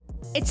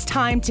It's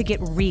time to get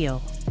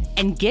real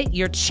and get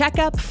your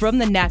checkup from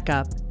the neck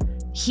up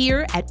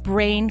here at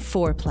Brain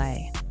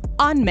Foreplay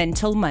on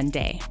Mental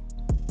Monday.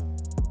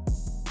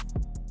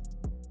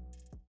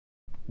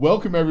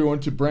 Welcome everyone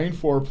to Brain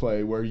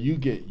Foreplay, where you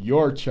get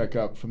your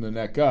checkup from the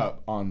neck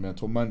up on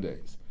Mental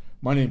Mondays.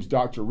 My name is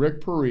Dr.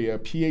 Rick Perea,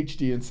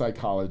 PhD in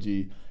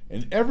psychology,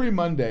 and every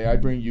Monday I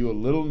bring you a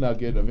little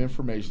nugget of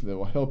information that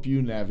will help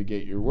you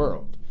navigate your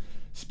world.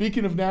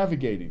 Speaking of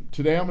navigating,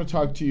 today I'm going to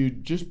talk to you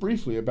just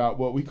briefly about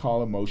what we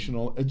call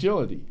emotional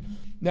agility.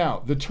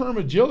 Now, the term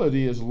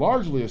agility is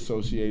largely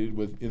associated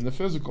with in the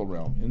physical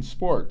realm, in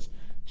sports,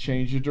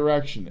 change of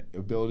direction,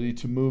 ability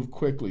to move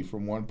quickly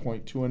from one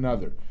point to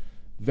another.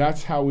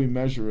 That's how we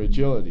measure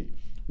agility.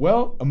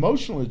 Well,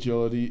 emotional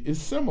agility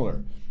is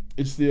similar.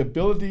 It's the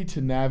ability to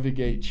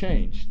navigate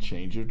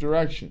change of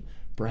direction.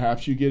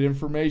 Perhaps you get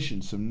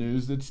information, some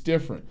news that's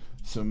different,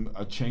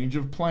 a change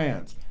of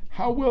plans.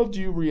 How well do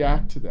you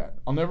react to that?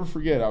 I'll never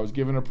forget, I was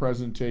given a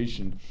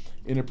presentation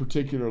in a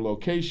particular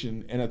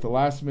location, and at the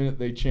last minute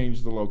they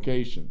changed the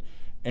location.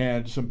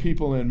 And some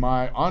people in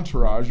my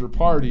entourage or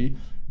party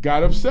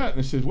got upset, and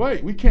they said,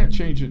 wait, we can't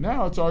change it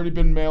now. It's already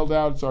been mailed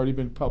out. It's already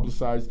been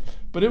publicized.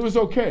 But it was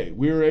okay.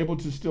 We were able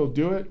to still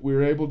do it. We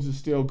were able to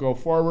still go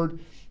forward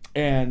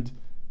and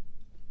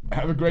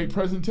have a great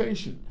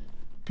presentation.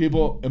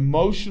 People,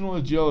 emotional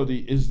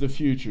agility is the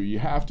future. You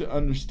have to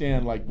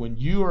understand, like, when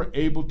you are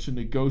able to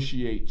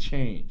negotiate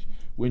change,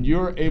 when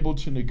you're able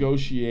to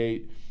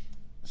negotiate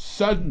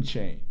sudden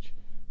change,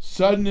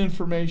 sudden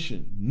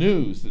information,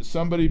 news that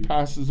somebody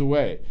passes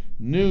away,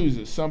 news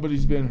that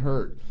somebody's been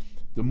hurt,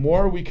 the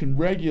more we can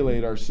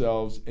regulate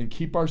ourselves and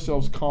keep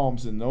ourselves calm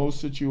in those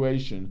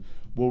situations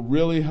will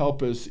really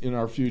help us in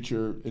our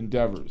future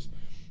endeavors,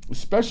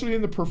 especially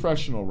in the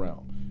professional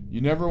realm. You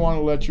never want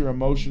to let your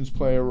emotions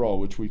play a role,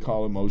 which we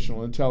call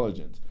emotional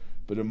intelligence.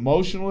 But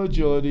emotional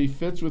agility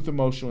fits with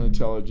emotional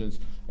intelligence,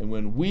 and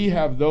when we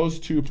have those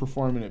two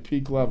performing at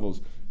peak levels,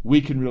 we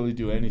can really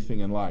do anything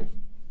in life.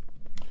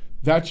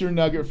 That's your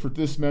nugget for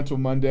this Mental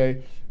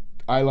Monday.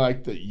 I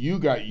like that you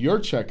got your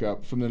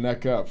checkup from the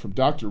neck up from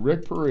Dr.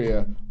 Rick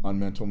Perea on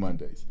Mental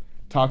Mondays.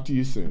 Talk to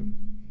you soon.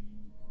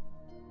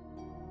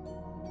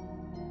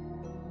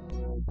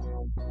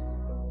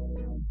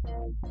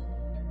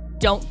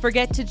 Don't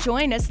forget to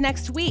join us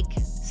next week,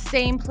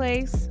 same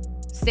place,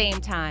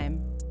 same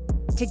time,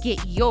 to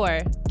get your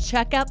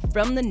checkup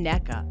from the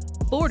neck up,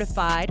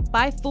 fortified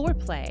by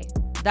Foreplay.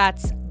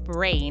 That's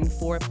Brain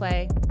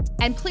Foreplay.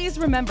 And please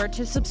remember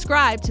to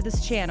subscribe to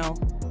this channel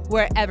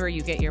wherever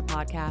you get your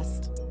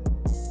podcast.